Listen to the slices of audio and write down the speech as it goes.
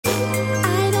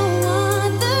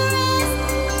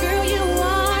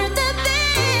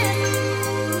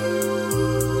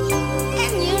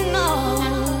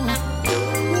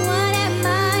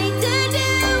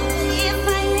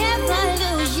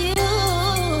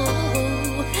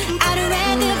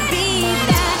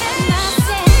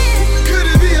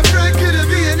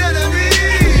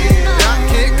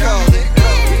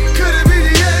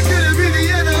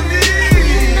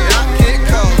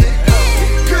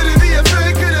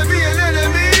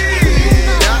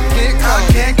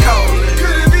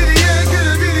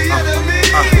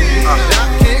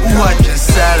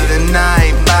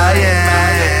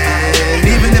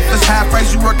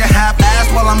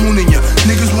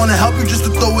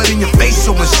it in your face.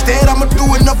 So instead, I'ma do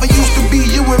enough. It used to be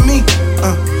you and me.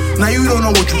 Now you don't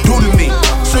know what you do to me.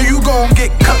 So you gon'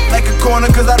 get cut like a corner,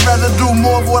 cause I'd rather do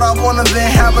more of what I wanna than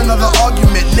have another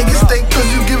argument. Niggas think cause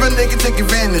you give a nigga take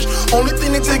advantage. Only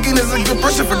thing they taking is a good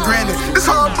person for granted. It's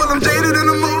hard but I'm jaded and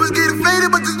I'm always getting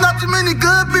faded. But there's not too many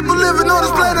good people living on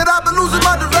this planet. I've been losing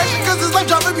my direction cause this life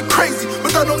driving me crazy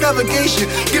without no navigation.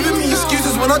 Giving me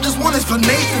excuses when I just want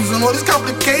explanations. And all these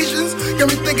complications got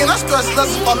me thinking I stress less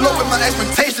if I lower my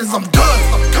expectations. I'm done.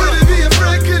 Could it be a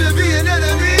friend, could it be an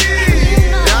enemy?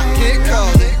 I can't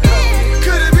call it.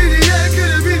 Could it be the end,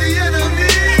 could it be the enemy?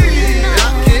 I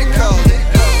can't call it.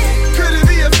 Could it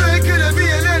be a friend, could it be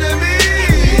an enemy?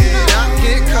 I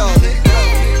can't call it.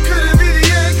 Could it be the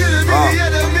end, could it be the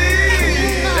enemy?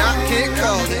 I can't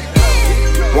call it.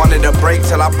 Wanted a break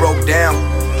till I broke down.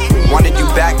 Wanted you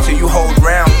back till you hold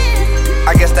round.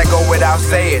 I guess that go without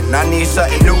saying. I need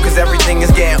something new cause everything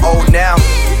is getting old now.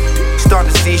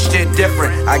 Starting to see shit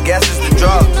different. I guess it's the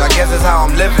drugs, I guess it's how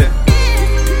I'm living.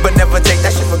 But never take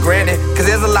that shit for granted, cause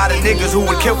there's a lot of niggas who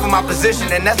would kill for my position.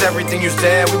 And that's everything you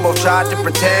said. We both tried to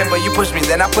pretend, but you pushed me,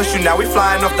 then I pushed you. Now we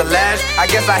flying off the ledge. I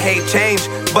guess I hate change,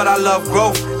 but I love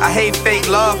growth. I hate fake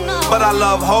love, but I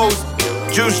love hoes.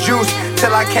 Juice,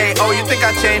 till I KO. You think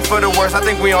I changed for the worse? I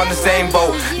think we on the same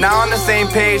boat. Now on the same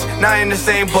page, now in the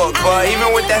same book. But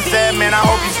even with that said, man, I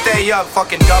hope you stay up,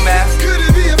 fucking dumbass. Could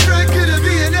it be a friend, could it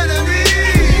be an enemy?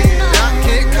 I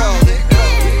can't call it.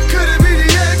 Could it be the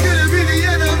end, could it be the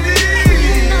enemy?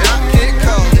 I can't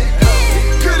call it.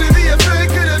 Could it be a friend,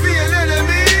 could it be an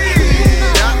enemy?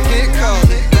 I can't call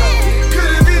it.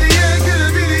 Could it be the end, could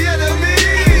it be the enemy?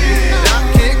 I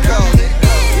can't call it.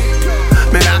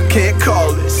 Man, I can't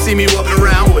call it. See me walking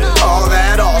around with all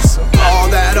that awesome, all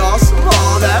that awesome,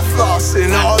 all that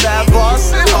flossing, all that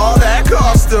boss and all that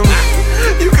custom.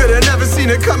 You could've never seen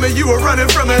it coming, you were running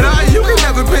from it. You could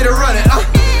never pay to run it.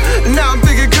 Now I'm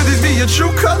thinking, could these be your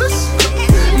true colors?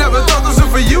 Never thought those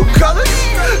were for you colors.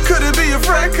 Could it be a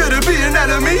friend? Could it be an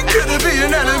enemy? Could it be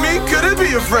an enemy? Could it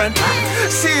be a friend?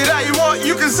 See it how you want,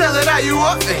 you can sell it how you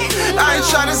want. I ain't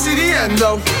trying to see the end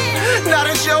though. Not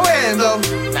in your hand though.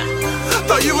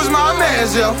 Thought you was my man,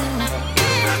 yo.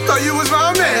 Thought you was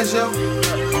my man, yo.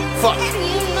 Fuck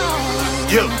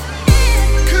you.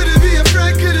 Could it be a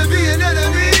friend, could it be an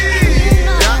enemy?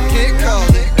 I can't call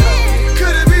it.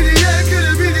 Could it be the end, could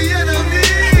it be the enemy?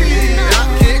 I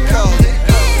can't call it.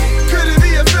 Could it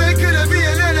be a friend, could it be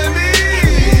an enemy?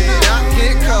 I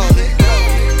can't call it.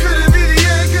 Could it be the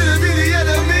end, could it be the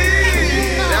enemy?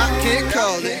 I can't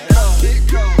call it.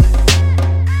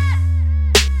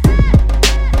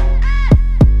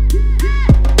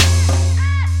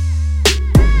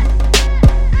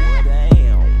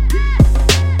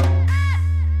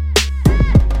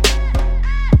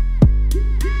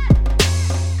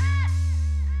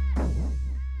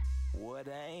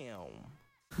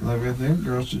 Like, I think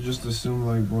girls should just assume,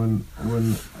 like, when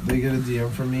they get a DM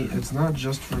from me, it's not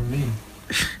just from me.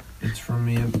 It's from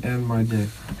me and my dick.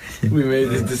 We made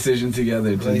this decision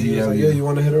together to Like, he was DM like, you. yeah, you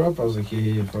want to hit her up? I was like,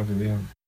 yeah, fucking yeah.